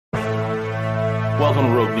Welcome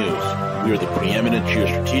to Rogue News. We are the preeminent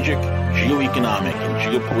geostrategic, geoeconomic, and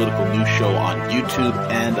geopolitical news show on YouTube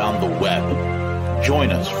and on the web.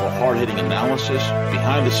 Join us for hard-hitting analysis,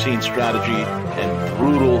 behind-the-scenes strategy, and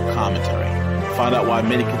brutal commentary. Find out why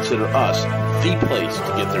many consider us the place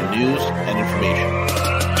to get their news and information.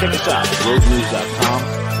 Check us out at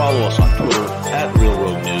roguenews.com. Follow us on Twitter at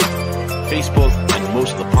RealRogueNews, Facebook, and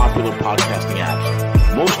most of the popular podcasting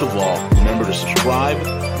apps. Most of all, remember to subscribe,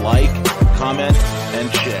 like, comment,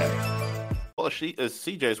 and share. Well,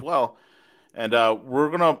 CJ as well. And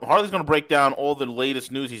Harley's gonna break down all the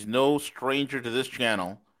latest news. He's no stranger to this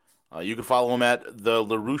channel. You can follow him at the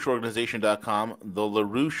LaRoucheOrganization.com, the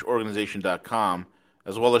LaRoucheOrganization.com,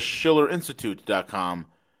 as well as SchillerInstitute.com,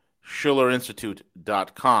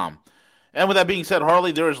 SchillerInstitute.com. And with that being said,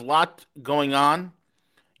 Harley, there is a lot going on.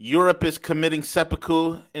 Europe is committing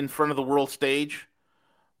seppuku in front of the world stage.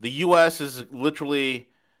 The U.S. is literally,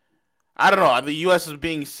 I don't know, the U.S. is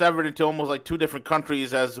being severed into almost like two different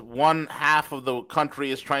countries as one half of the country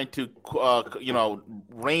is trying to,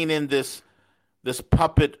 rein in this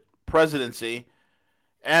puppet presidency,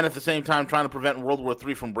 and at the same time trying to prevent World War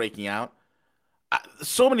III from breaking out.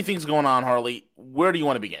 So many things going on, Harley. Where do you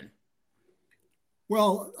want to begin?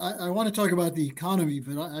 Well, I want to talk about the economy,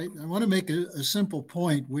 but I want to make a simple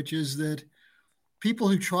point, which is that people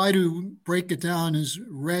who try to break it down as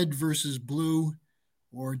red versus blue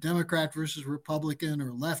or Democrat versus Republican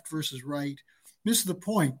or left versus right miss the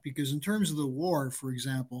point, because in terms of the war, for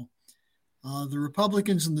example, the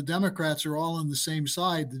Republicans and the Democrats are all on the same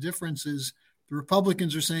side. The difference is the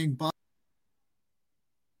Republicans are saying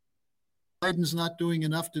Biden's not doing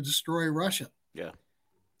enough to destroy Russia. Yeah.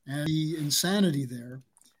 And the insanity there.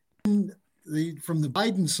 From the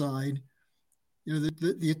Biden side,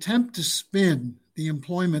 the attempt to spin the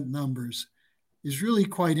employment numbers is really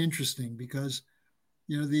quite interesting, because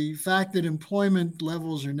the fact that employment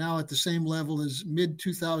levels are now at the same level as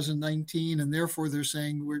mid-2019, and therefore they're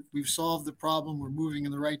saying we've solved the problem, we're moving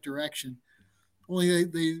in the right direction. Only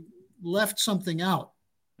they left something out,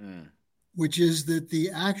 which is that the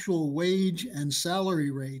actual wage and salary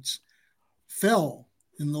rates fell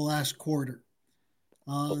in the last quarter.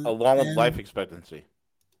 Along with life expectancy.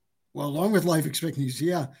 Well, along with life expectancy,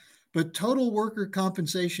 yeah. But total worker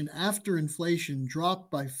compensation after inflation dropped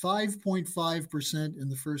by 5.5% in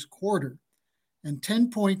the first quarter and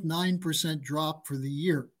 10.9% drop for the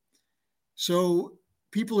year. So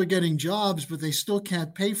people are getting jobs, but they still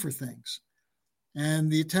can't pay for things. And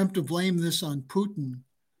the attempt to blame this on Putin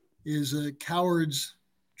is a coward's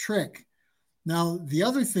trick. Now, the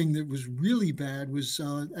other thing that was really bad was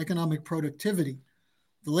economic productivity.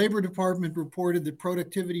 The Labor Department reported that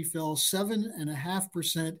productivity fell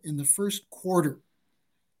 7.5% in the first quarter,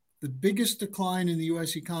 the biggest decline in the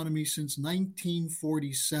U.S. economy since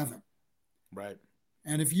 1947. Right.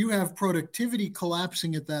 And if you have productivity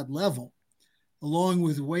collapsing at that level, along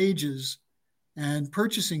with wages and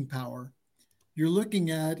purchasing power, you're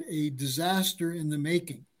looking at a disaster in the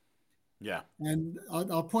making. Yeah. And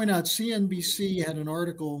I'll point out CNBC had an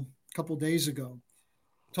article a couple days ago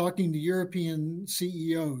talking to European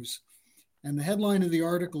CEOs. And the headline of the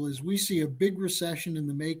article is, "We see a big recession in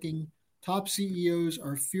the making. Top CEOs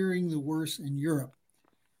are fearing the worst in Europe."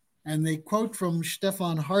 And they quote from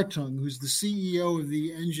Stefan Hartung, who's the CEO of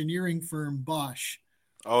the engineering firm Bosch.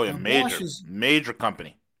 Oh, yeah, major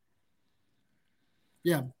company.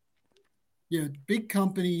 Yeah. Yeah, big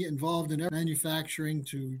company involved in manufacturing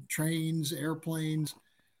to trains, airplanes,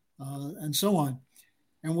 and so on.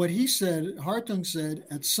 And what he said, Hartung said,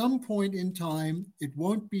 at some point in time, it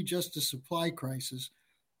won't be just a supply crisis.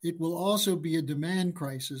 It will also be a demand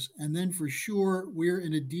crisis. And then for sure, we're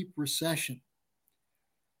in a deep recession.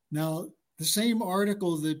 Now, the same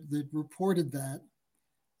article that reported that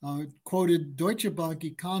quoted Deutsche Bank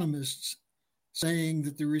economists saying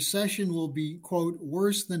that the recession will be, quote,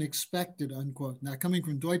 worse than expected, unquote. Now, coming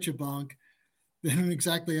from Deutsche Bank, they don't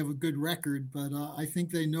exactly have a good record, but I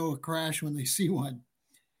think they know a crash when they see one.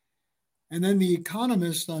 And then The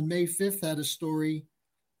Economist on May 5th had a story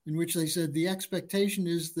in which they said the expectation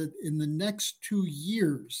is that in the next 2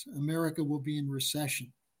 years, America will be in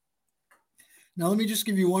recession. Now, let me just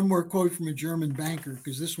give you one more quote from a German banker,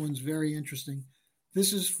 because this one's very interesting.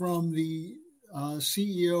 This is from the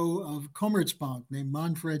CEO of Commerzbank named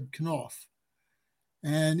Manfred Knof.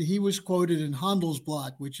 And he was quoted in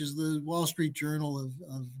Handelsblatt, which is the Wall Street Journal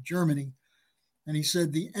of Germany. And he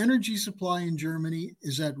said, the energy supply in Germany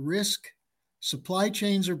is at risk. Supply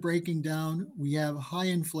chains are breaking down. We have high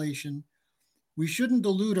inflation. We shouldn't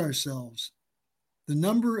delude ourselves. The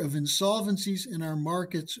number of insolvencies in our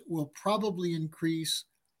markets will probably increase,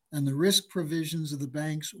 and the risk provisions of the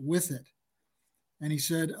banks with it. And he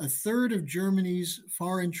said a third of Germany's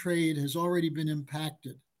foreign trade has already been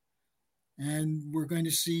impacted. And we're going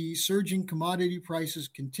to see surging commodity prices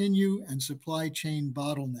continue and supply chain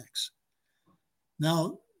bottlenecks.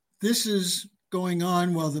 Now, this is going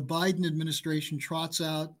on while the Biden administration trots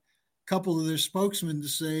out a couple of their spokesmen to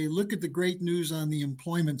say, look at the great news on the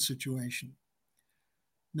employment situation.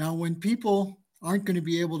 Now, when people aren't going to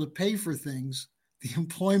be able to pay for things, the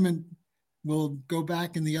employment will go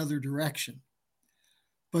back in the other direction.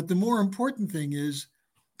 But the more important thing is,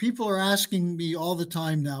 people are asking me all the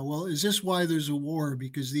time now, well, is this why there's a war?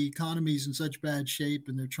 Because the economy is in such bad shape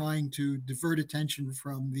and they're trying to divert attention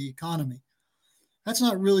from the economy. That's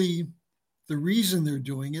not really the reason they're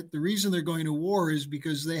doing it. The reason they're going to war is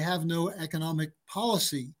because they have no economic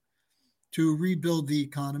policy to rebuild the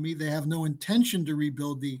economy. They have no intention to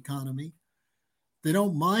rebuild the economy. They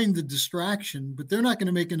don't mind the distraction, but they're not going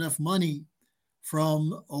to make enough money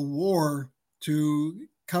from a war to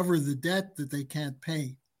cover the debt that they can't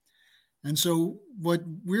pay. And so what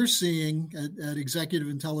we're seeing at Executive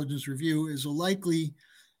Intelligence Review is a likely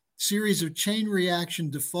series of chain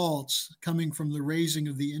reaction defaults coming from the raising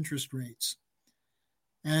of the interest rates.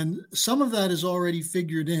 And some of that is already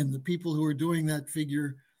figured in. The people who are doing that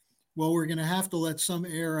figure, well, we're going to have to let some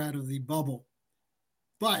air out of the bubble.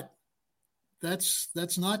 But that's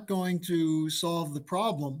not going to solve the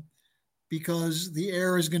problem, because the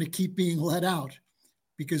air is going to keep being let out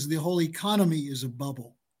because the whole economy is a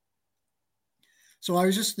bubble. So I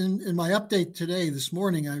was just in my update today, this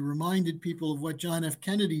morning, I reminded people of what John F.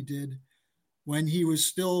 Kennedy did when he was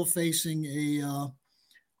still facing a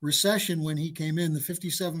recession when he came in. The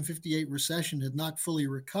 57-58 recession had not fully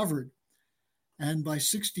recovered. And by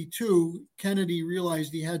 62, Kennedy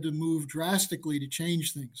realized he had to move drastically to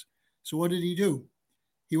change things. So what did he do?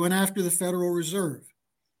 He went after the Federal Reserve.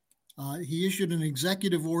 He issued an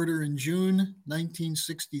executive order in June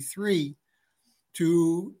 1963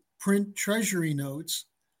 to print treasury notes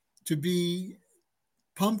to be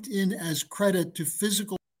pumped in as credit to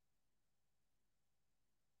physical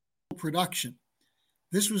production.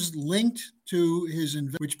 This was linked to his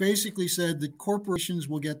which basically said that corporations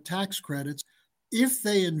will get tax credits if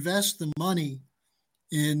they invest the money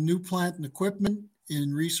in new plant and equipment,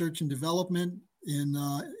 in research and development, in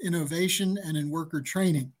innovation, and in worker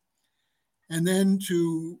training. And then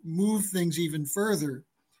to move things even further,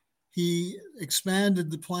 he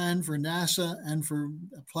expanded the plan for NASA and for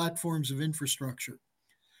platforms of infrastructure.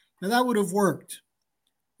 Now that would have worked.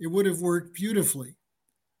 It would have worked beautifully.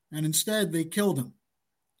 And instead they killed him.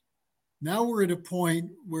 Now we're at a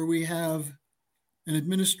point where we have an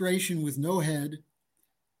administration with no head.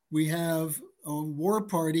 We have a war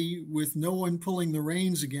party with no one pulling the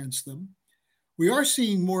reins against them. We are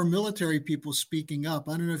seeing more military people speaking up.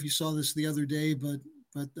 I don't know if you saw this the other day, but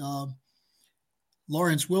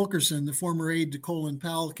Lawrence Wilkerson, the former aide to Colin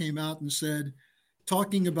Powell, came out and said,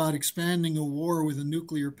 talking about expanding a war with a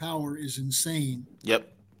nuclear power is insane.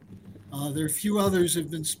 Yep. There are a few others have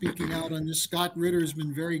been speaking out on this. Scott Ritter has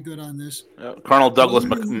been very good on this. Colonel Douglas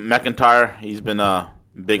McIntyre, he's been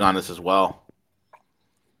big on this as well.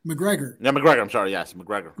 McGregor. Yeah, McGregor. I'm sorry. Yes,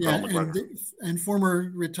 McGregor. Yeah, McGregor. And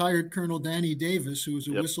former retired Colonel Danny Davis, who was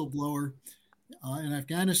a whistleblower in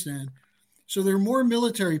Afghanistan. So there are more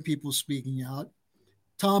military people speaking out.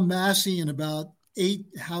 Tom Massey and about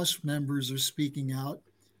 8 House members are speaking out.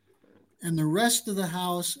 And the rest of the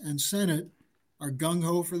House and Senate are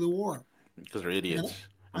gung-ho for the war. Because they're idiots.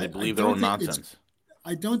 And they believe their own nonsense.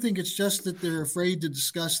 I don't think it's just that they're afraid to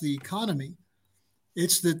discuss the economy.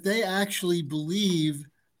 It's that they actually believe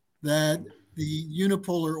that the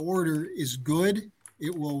unipolar order is good,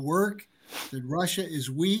 it will work, that Russia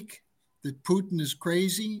is weak, that Putin is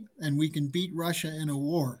crazy, and we can beat Russia in a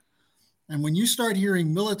war. And when you start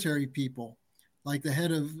hearing military people, like the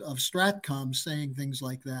head of Stratcom, saying things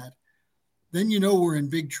like that, then you know we're in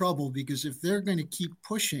big trouble, because if they're going to keep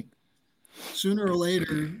pushing, sooner or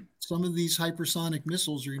later, some of these hypersonic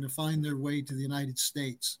missiles are going to find their way to the United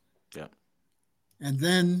States. Yeah. And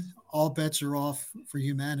then all bets are off for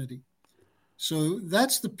humanity. So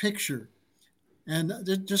that's the picture. And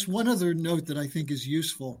just one other note that I think is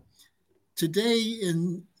useful. Today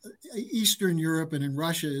in Eastern Europe and in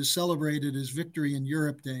Russia is celebrated as Victory in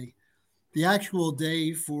Europe Day. The actual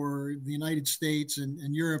day for the United States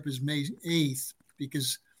and Europe is May 8th,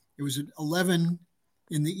 because it was at 11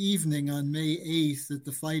 in the evening on May 8th that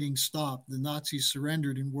the fighting stopped. The Nazis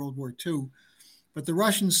surrendered in World War II, but the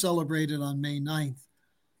Russians celebrated on May 9th.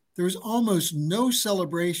 There was almost no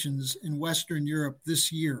celebrations in Western Europe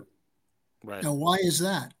this year. Right. Now, why is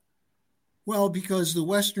that? Well, because the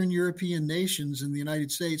Western European nations and the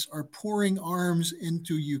United States are pouring arms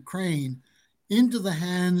into Ukraine into the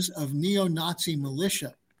hands of neo-Nazi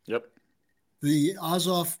militia, Yep. the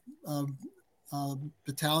Azov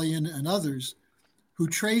battalion and others, who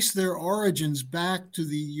trace their origins back to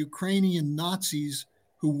the Ukrainian Nazis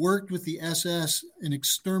who worked with the SS in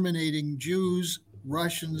exterminating Jews,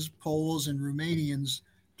 Russians, Poles, and Romanians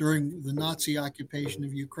during the Nazi occupation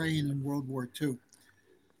of Ukraine in World War II.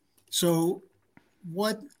 So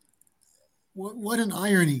what an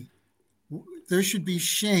irony. There should be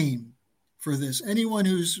shame for this. Anyone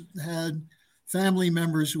who's had family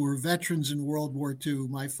members who were veterans in World War II,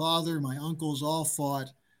 my father, my uncles all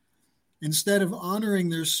fought. Instead of honoring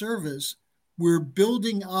their service, we're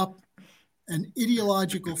building up an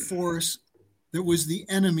ideological force that was the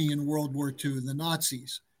enemy in World War II, the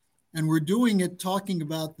Nazis. And we're doing it talking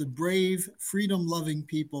about the brave, freedom-loving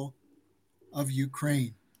people of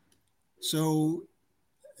Ukraine. So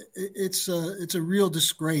it's a real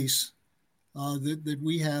disgrace that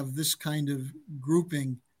we have this kind of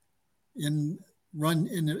grouping in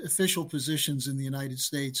official positions in the United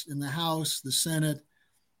States, in the House, the Senate,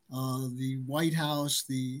 the White House,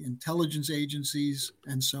 the intelligence agencies,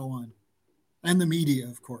 and so on, and the media,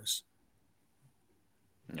 of course.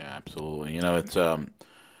 Yeah, absolutely.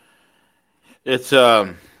 It's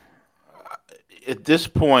at this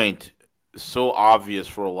point so obvious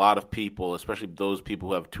for a lot of people, especially those people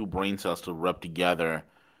who have two brain cells to rub together,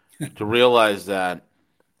 to realize that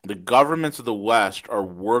the governments of the West are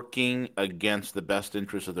working against the best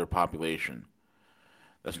interests of their population.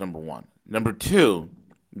 That's number one. Number two,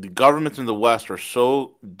 the governments in the West are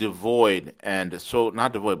so devoid and so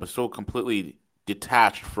not devoid, but so completely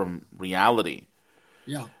detached from reality.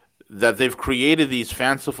 Yeah. That they've created these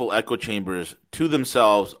fanciful echo chambers to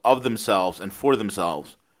themselves, of themselves, and for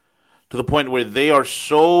themselves, to the point where they are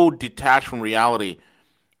so detached from reality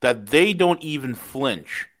that they don't even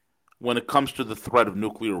flinch when it comes to the threat of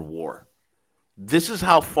nuclear war. This is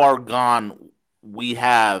how far gone we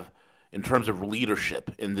have in terms of leadership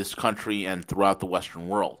in this country and throughout the Western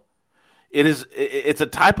world. It's a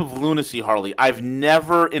type of lunacy, Harley, I've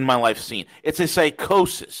never in my life seen. It's a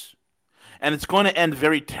psychosis. And it's going to end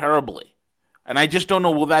very terribly. And I just don't know,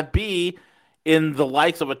 will that be in the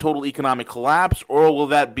likes of a total economic collapse, or will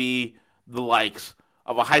that be the likes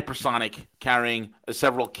of a hypersonic carrying a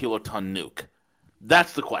several kiloton nuke?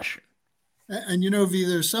 That's the question. And V,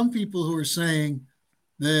 there's some people who are saying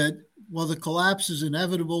that, well, the collapse is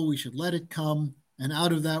inevitable, we should let it come, and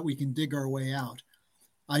out of that we can dig our way out.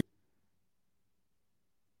 I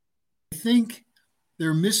think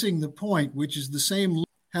they're missing the point, which is the same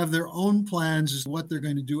have their own plans as to what they're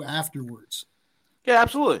going to do afterwards. Yeah,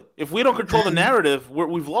 absolutely. If we don't control the narrative,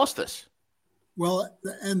 we've lost this. Well,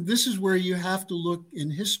 and this is where you have to look in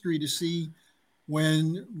history to see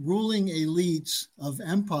when ruling elites of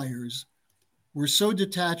empires were so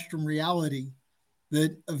detached from reality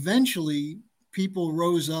that eventually people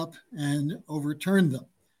rose up and overturned them.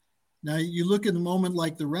 Now, you look at a moment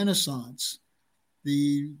like the Renaissance,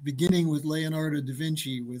 the beginning with Leonardo da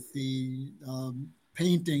Vinci, with the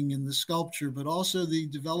painting and the sculpture, but also the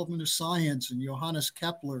development of science and Johannes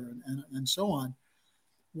Kepler and so on.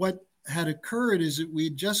 What had occurred is that we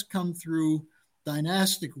had just come through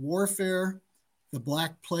dynastic warfare, the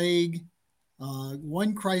Black Plague,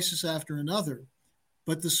 one crisis after another.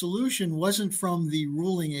 But the solution wasn't from the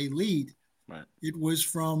ruling elite. Right. It was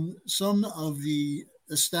from some of the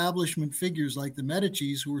establishment figures like the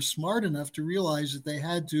Medicis who were smart enough to realize that they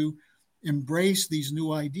had to embrace these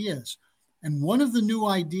new ideas. And one of the new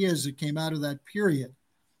ideas that came out of that period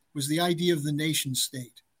was the idea of the nation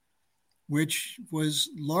state, which was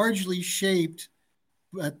largely shaped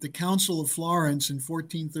at the Council of Florence in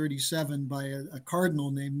 1437 by a cardinal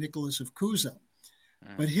named Nicholas of Cusa.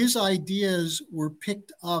 But his ideas were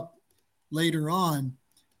picked up later on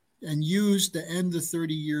and used to end the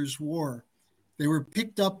 30 Years' War. They were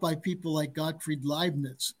picked up by people like Gottfried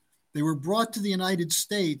Leibniz. They were brought to the United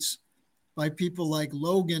States by people like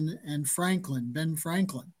Logan and Ben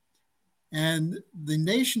Franklin. And the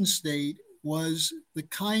nation state was the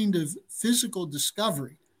kind of physical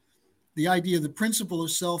discovery, the idea, the principle of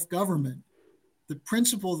self-government. The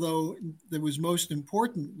principle, though, that was most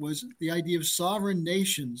important was the idea of sovereign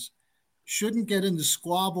nations shouldn't get into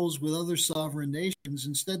squabbles with other sovereign nations.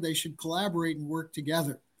 Instead, they should collaborate and work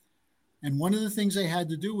together. And one of the things they had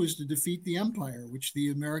to do was to defeat the empire, which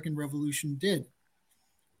the American Revolution did.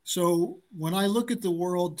 So when I look at the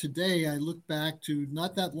world today, I look back to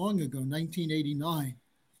not that long ago, 1989,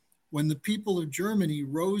 when the people of Germany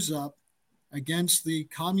rose up against the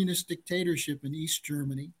communist dictatorship in East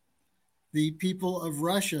Germany. The people of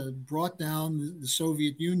Russia brought down the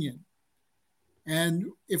Soviet Union. And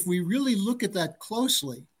if we really look at that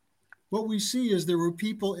closely, what we see is there were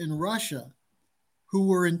people in Russia who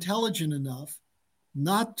were intelligent enough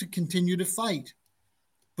not to continue to fight,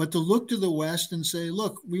 but to look to the West and say,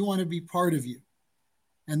 look, we want to be part of you.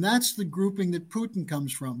 And that's the grouping that Putin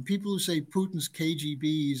comes from. People who say Putin's KGB,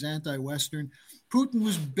 he's anti-Western. Putin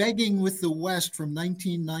was begging with the West from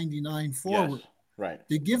 1999 forward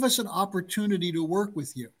to give us an opportunity to work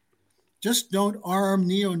with you. Just don't arm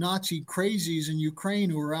neo-Nazi crazies in Ukraine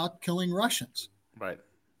who are out killing Russians. Right.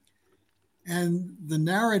 And the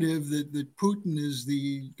narrative that Putin is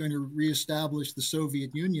going to reestablish the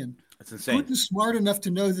Soviet Union. That's insane. Putin's smart enough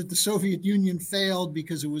to know that the Soviet Union failed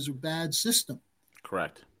because it was a bad system.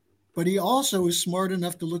 Correct. But he also is smart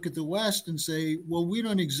enough to look at the West and say, well, we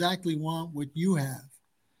don't exactly want what you have.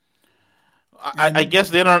 I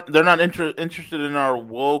guess they're not interested in our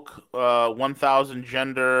woke, 1,000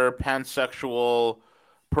 gender, pansexual,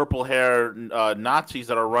 purple hair Nazis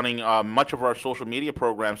that are running much of our social media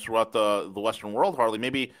programs throughout the Western world, Harley.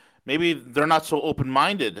 Maybe they're not so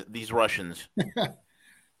open-minded, these Russians.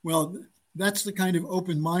 Well, that's the kind of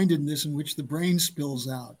open-mindedness in which the brain spills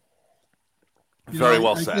out. Very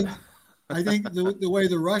well said. I think the way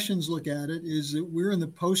the Russians look at it is that we're in the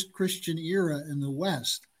post-Christian era in the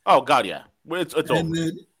West. Oh, God, yeah. It's over.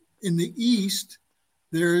 In the East,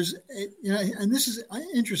 there's, and this is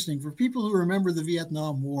interesting for people who remember the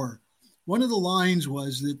Vietnam War. One of the lines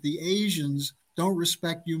was that the Asians don't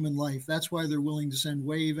respect human life. That's why they're willing to send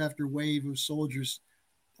wave after wave of soldiers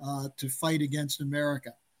to fight against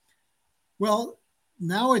America. Well,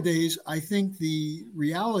 nowadays, I think the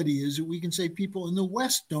reality is that we can say people in the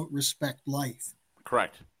West don't respect life.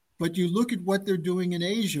 Correct. But you look at what they're doing in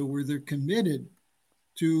Asia, where they're committed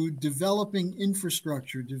to developing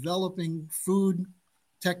infrastructure, developing food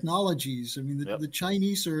technologies. I mean, the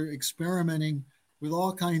Chinese are experimenting with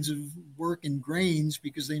all kinds of work in grains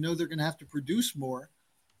because they know they're going to have to produce more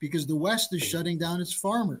because the West is shutting down its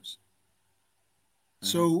farmers. Mm-hmm.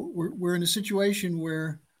 So we're in a situation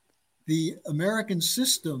where the American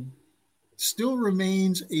system still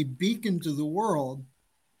remains a beacon to the world,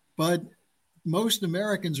 but most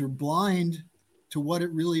Americans are blind to what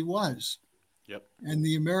it really was. Yep. And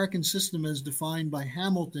the American system, as defined by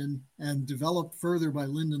Hamilton and developed further by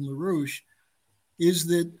Lyndon LaRouche, is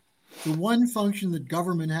that the one function that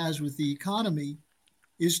government has with the economy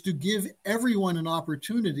is to give everyone an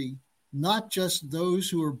opportunity, not just those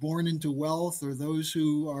who are born into wealth or those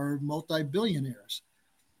who are multi-billionaires,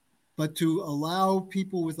 but to allow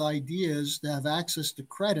people with ideas to have access to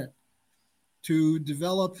credit to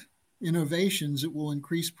develop innovations that will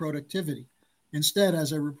increase productivity. Instead,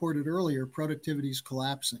 as I reported earlier, productivity is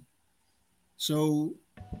collapsing. So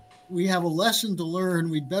we have a lesson to learn.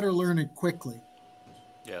 We'd better learn it quickly.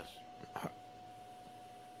 Yes.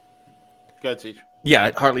 Go ahead, Siege.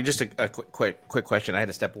 Yeah, Harley, just a quick question. I had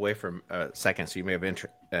to step away for a second, so you may have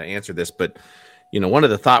answered this. But, one of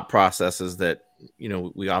the thought processes that,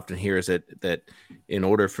 we often hear is that in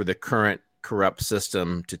order for the current corrupt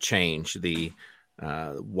system to change, the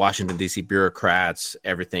Washington, D.C. bureaucrats,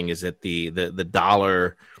 everything is that the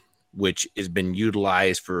dollar, which has been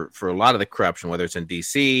utilized for a lot of the corruption, whether it's in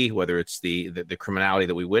D.C., whether it's the criminality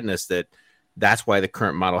that we witnessed, that's why the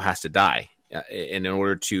current model has to die. And in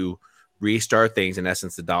order to restart things, in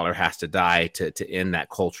essence, the dollar has to die to end that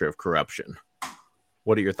culture of corruption.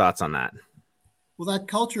 What are your thoughts on that? Well, that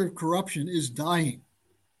culture of corruption is dying.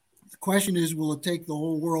 The question is, will it take the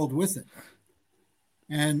whole world with it?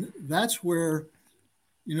 And that's where,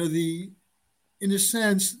 in a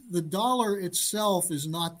sense, the dollar itself is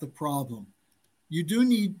not the problem. You do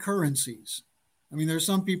need currencies. I mean, there are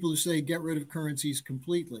some people who say get rid of currencies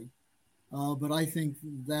completely. But I think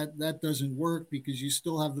that doesn't work because you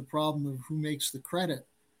still have the problem of who makes the credit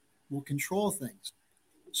will control things.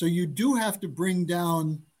 So you do have to bring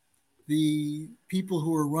down the people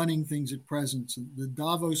who are running things at present, the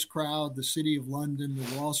Davos crowd, the City of London,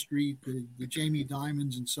 the Wall Street, the Jamie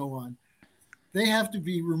Dimons, and so on. They have to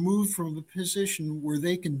be removed from a position where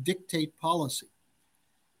they can dictate policy.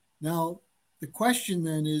 Now, the question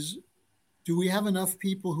then is, do we have enough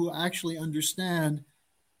people who actually understand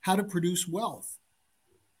how to produce wealth?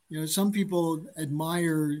 Some people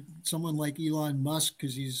admire someone like Elon Musk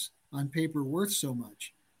because he's on paper worth so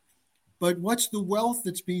much. But what's the wealth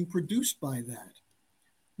that's being produced by that?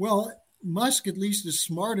 Well, Musk at least is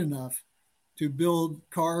smart enough to build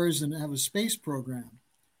cars and have a space program.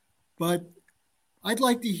 But I'd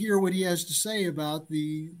like to hear what he has to say about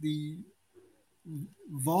the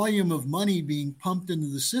volume of money being pumped into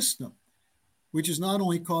the system, which is not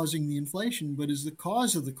only causing the inflation, but is the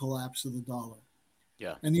cause of the collapse of the dollar.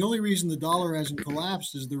 Yeah. And the only reason the dollar hasn't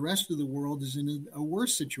collapsed is the rest of the world is in a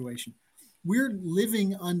worse situation. we're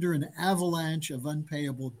living under an avalanche of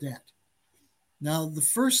unpayable debt. Now, the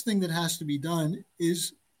first thing that has to be done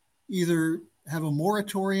is either have a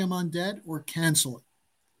moratorium on debt or cancel it.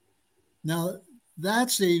 Now,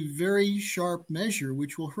 that's a very sharp measure,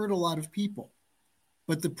 which will hurt a lot of people.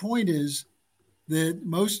 But the point is that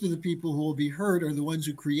most of the people who will be hurt are the ones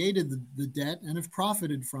who created the debt and have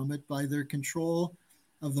profited from it by their control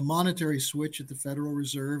of the monetary switch at the Federal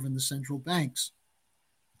Reserve and the central banks.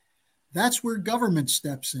 That's where government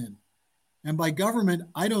steps in. And by government,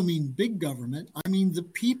 I don't mean big government, I mean the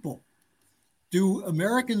people. Do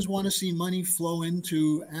Americans want to see money flow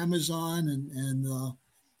into Amazon and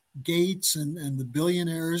Gates and the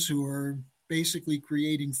billionaires who are basically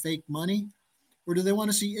creating fake money? Or do they want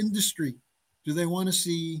to see industry? Do they want to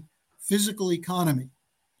see physical economy?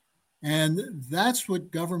 And that's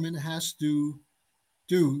what government has to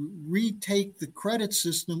do, retake the credit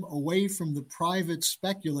system away from the private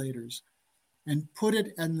speculators and put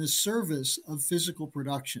it in the service of physical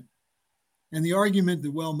production. And the argument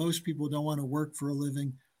that, well, most people don't want to work for a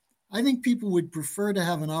living, I think people would prefer to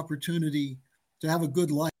have an opportunity to have a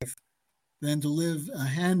good life than to live a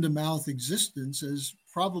hand-to-mouth existence, as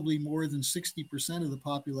probably more than 60% of the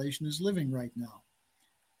population is living right now.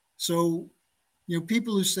 So,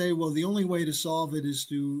 people who say, well, the only way to solve it is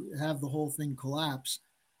to have the whole thing collapse.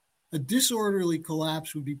 A disorderly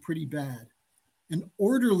collapse would be pretty bad. An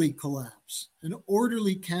orderly collapse, an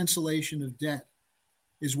orderly cancellation of debt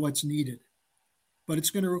is what's needed. But it's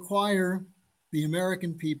going to require the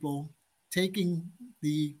American people taking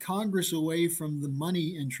the Congress away from the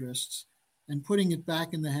money interests and putting it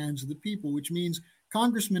back in the hands of the people, which means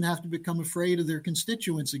congressmen have to become afraid of their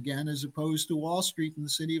constituents again, as opposed to Wall Street and the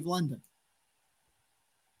City of London.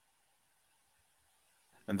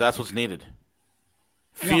 And that's what's needed.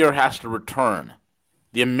 Fear has to return.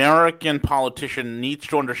 The American politician needs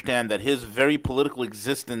to understand that his very political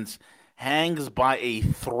existence hangs by a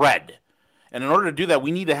thread. And in order to do that,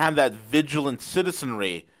 we need to have that vigilant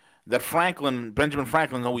citizenry that Benjamin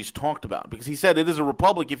Franklin always talked about. Because he said it is a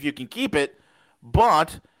republic if you can keep it,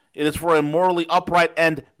 but it is for a morally upright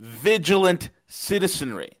and vigilant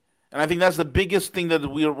citizenry. And I think that's the biggest thing that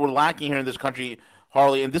we're lacking here in this country,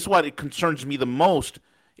 Harley. And this is what it concerns me the most,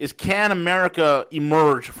 is can America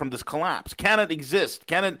emerge from this collapse? Can it exist?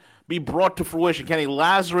 Can it be brought to fruition? Can a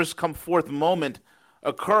Lazarus come forth moment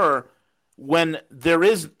occur when there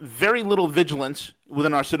is very little vigilance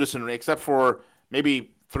within our citizenry, except for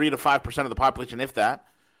maybe 3 to 5% of the population, if that,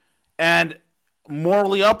 and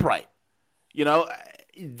morally upright?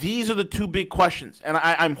 These are the two big questions. And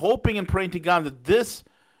I'm hoping and praying to God that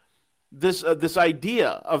this idea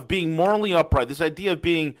of being morally upright, this idea of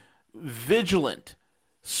being vigilant,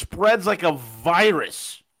 spreads like a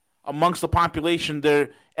virus amongst the population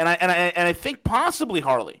there. And I think possibly,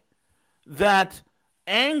 Harley, that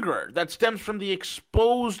anger that stems from the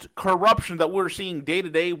exposed corruption that we're seeing day to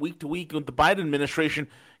day, week to week with the Biden administration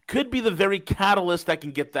could be the very catalyst that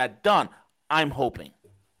can get that done. I'm hoping.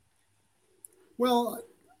 Well,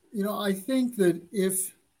 I think that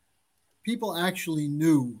if people actually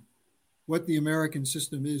knew what the American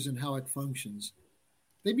system is and how it functions,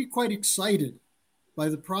 they'd be quite excited by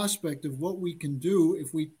the prospect of what we can do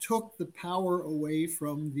if we took the power away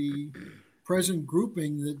from the present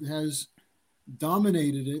grouping that has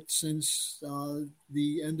dominated it since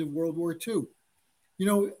the end of World War II.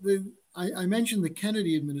 I mentioned the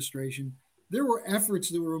Kennedy administration. There were efforts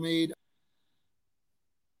that were made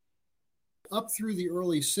up through the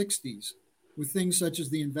early 60s with things such as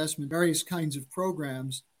the investment, various kinds of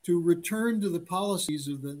programs to return to the policies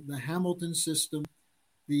of the Hamilton system,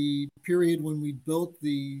 the period when we built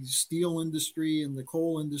the steel industry and the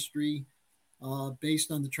coal industry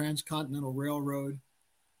based on the Transcontinental Railroad.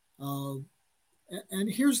 And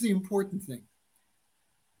here's the important thing.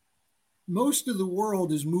 Most of the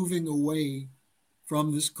world is moving away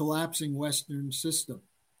from this collapsing Western system.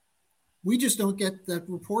 We just don't get that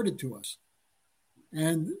reported to us.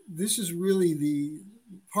 And this is really the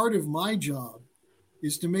part of my job,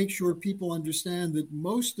 is to make sure people understand that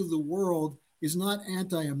most of the world is not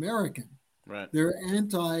anti-American. Right. They're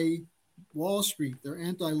anti-Wall Street. They're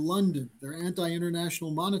anti-London. They're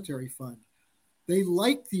anti-International Monetary Fund. They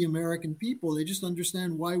like the American people. They just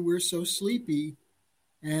understand why we're so sleepy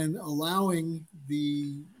and allowing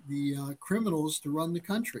the criminals to run the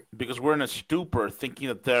country. Because we're in a stupor, thinking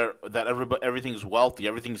that everything's wealthy,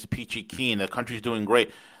 everything's peachy keen, the country's doing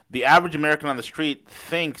great. The average American on the street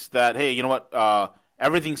thinks that, hey, you know what?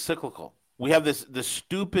 Everything's cyclical. We have this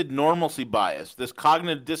stupid normalcy bias, this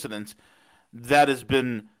cognitive dissonance that has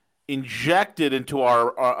been injected into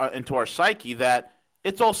our psyche, that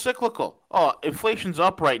It's all cyclical. Oh, inflation's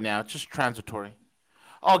up right now. It's just transitory.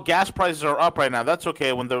 Oh, gas prices are up right now. That's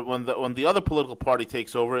okay. When the other political party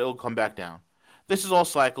takes over, it'll come back down. This is all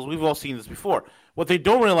cycles. We've all seen this before. What they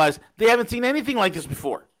don't realize, they haven't seen anything like this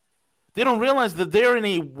before. They don't realize that they're in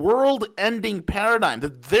a world-ending paradigm.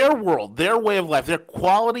 That their world, their way of life, their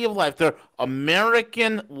quality of life, their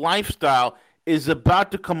American lifestyle is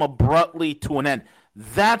about to come abruptly to an end.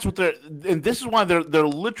 That's what they're, and this is why they're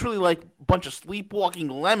literally like a bunch of sleepwalking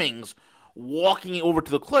lemmings walking over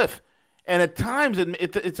to the cliff. And at times,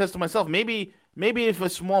 it says to myself, maybe if a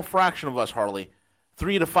small fraction of us, Harley,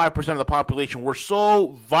 3 to 5% of the population, were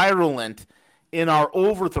so virulent in our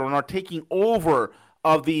overthrow and our taking over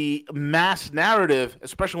of the mass narrative,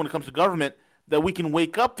 especially when it comes to government, that we can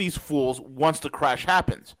wake up these fools once the crash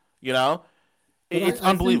happens. You know, it's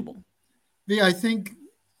unbelievable. I think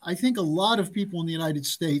a lot of people in the United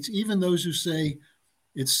States, even those who say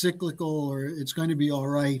it's cyclical or it's going to be all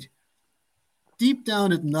right, deep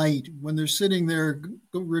down at night when they're sitting there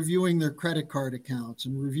reviewing their credit card accounts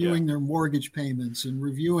and reviewing their mortgage payments and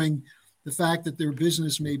reviewing the fact that their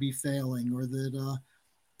business may be failing, or that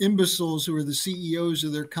imbeciles who are the CEOs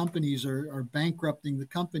of their companies are bankrupting the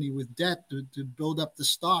company with debt to build up the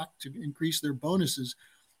stock to increase their bonuses.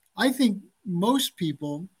 I think most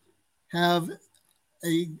people have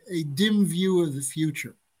a dim view of the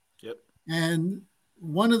future. Yep. And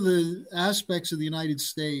one of the aspects of the United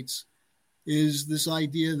States is this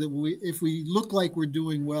idea that if we look like we're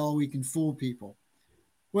doing well, we can fool people.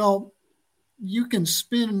 Well, you can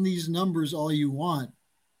spin these numbers all you want,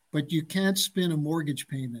 but you can't spin a mortgage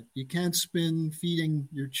payment. You can't spin feeding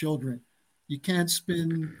your children. You can't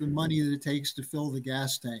spin the money that it takes to fill the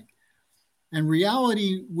gas tank. And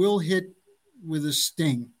reality will hit with a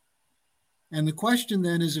sting. And the question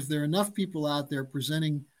then is if there are enough people out there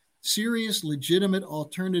presenting serious, legitimate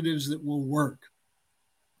alternatives that will work.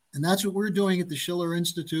 And that's what we're doing at the Schiller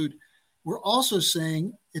Institute. We're also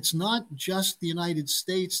saying it's not just the United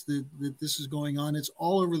States that this is going on. It's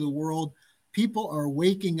all over the world. People are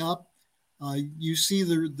waking up. You see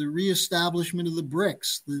the reestablishment of the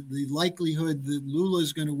BRICS, the likelihood that Lula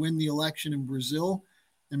is going to win the election in Brazil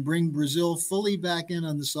and bring Brazil fully back in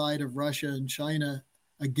on the side of Russia and China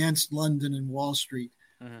against London and Wall Street.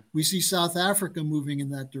 Mm-hmm. We see South Africa moving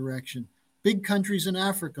in that direction. Big countries in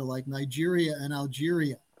Africa like Nigeria and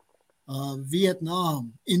Algeria,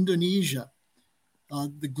 Vietnam, Indonesia.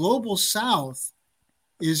 The global South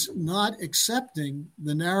is not accepting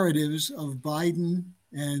the narratives of Biden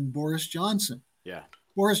and Boris Johnson. Yeah.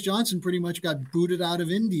 Boris Johnson pretty much got booted out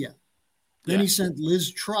of India. Then he sent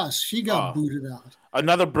Liz Truss. She got booted out.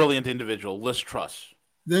 Another brilliant individual, Liz Truss.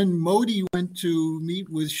 Then Modi went to meet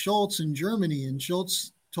with Schultz in Germany, and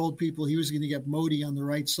Schultz told people he was going to get Modi on the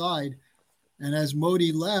right side. And as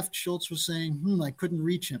Modi left, Schultz was saying, I couldn't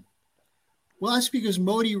reach him. Well, that's because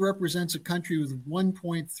Modi represents a country with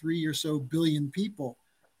 1.3 or so billion people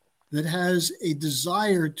that has a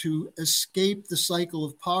desire to escape the cycle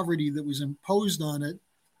of poverty that was imposed on it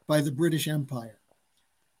by the British Empire.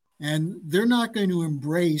 And they're not going to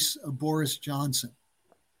embrace a Boris Johnson.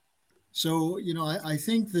 So, I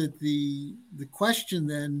think that the question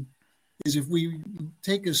then is, if we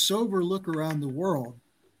take a sober look around the world,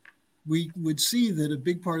 we would see that a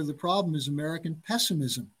big part of the problem is American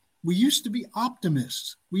pessimism. We used to be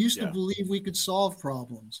optimists. We used to believe we could solve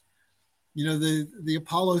problems. The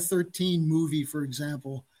Apollo 13 movie, for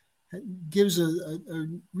example, gives a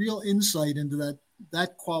real insight into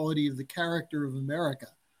that quality of the character of America,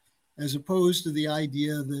 as opposed to the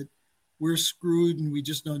idea that we're screwed and we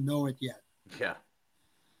just don't know it yet. Yeah,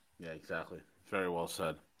 exactly. Very well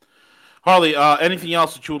said. Harley, anything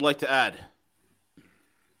else that you would like to add?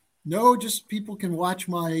 No, just people can watch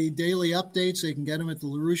my daily updates. They can get them at the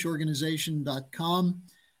LaRoucheOrganization.com.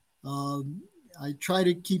 I try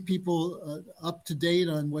to keep people up to date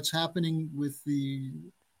on what's happening with the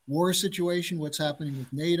war situation, what's happening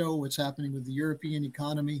with NATO, what's happening with the European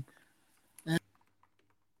economy,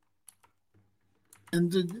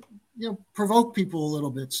 and provoke people a little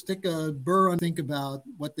bit, stick a burr and think about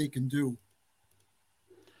what they can do.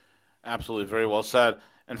 Absolutely, very well said.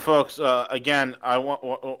 And folks, again, I want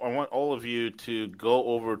all of you to go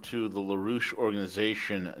over to the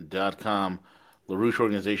LaRoucheOrganization.com,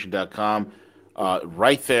 LaRoucheOrganization.com.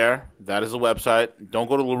 Right there, that is the website. Don't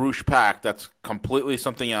go to LaRouche Pack. That's completely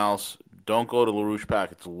something else. Don't go to LaRouche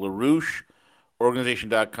Pack. It's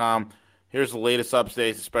LaRoucheOrganization.com. Here's the latest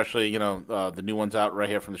updates, especially, the new ones out right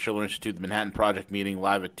here from the Schiller Institute, the Manhattan Project meeting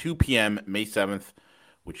live at 2 p.m. May 7th,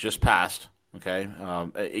 which just passed. Okay.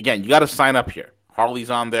 Again, you got to sign up here. Harley's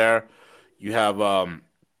on there. You have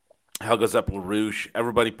Helga Zepp LaRouche,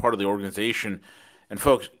 everybody part of the organization. And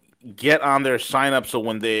folks, get on their sign up so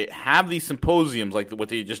when they have these symposiums like what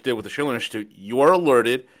they just did with the Schiller Institute, you are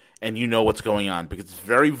alerted and you know what's going on because it's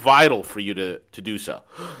very vital for you to do so.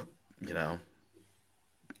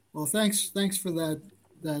 Well, thanks for that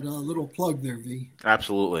little plug there, V.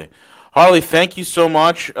 Absolutely. Harley, thank you so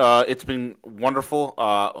much. It's been wonderful.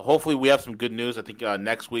 Hopefully we have some good news. I think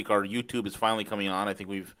next week our YouTube is finally coming on. I think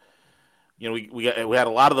we've we had a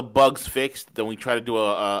lot of the bugs fixed. Then we tried to do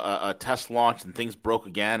a test launch, and things broke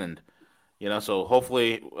again. And so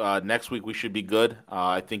hopefully next week we should be good.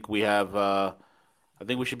 I think we have. I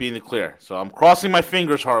think we should be in the clear. So I'm crossing my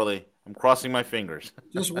fingers, Harley. I'm crossing my fingers.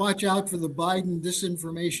 Just watch out for the Biden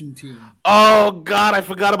disinformation team. Oh God, I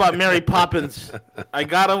forgot about Mary Poppins. I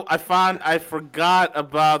forgot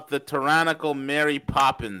about the tyrannical Mary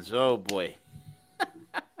Poppins. Oh boy.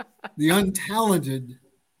 The untalented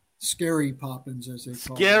Scary Poppins, as they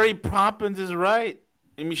call Scary Poppins is right.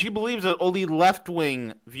 I mean, she believes that only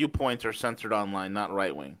left-wing viewpoints are censored online, not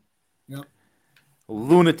right-wing. Yep.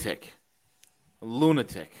 Lunatic.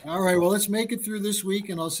 All right, well, let's make it through this week,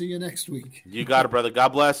 and I'll see you next week. You got it, brother. God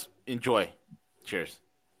bless. Enjoy. Cheers.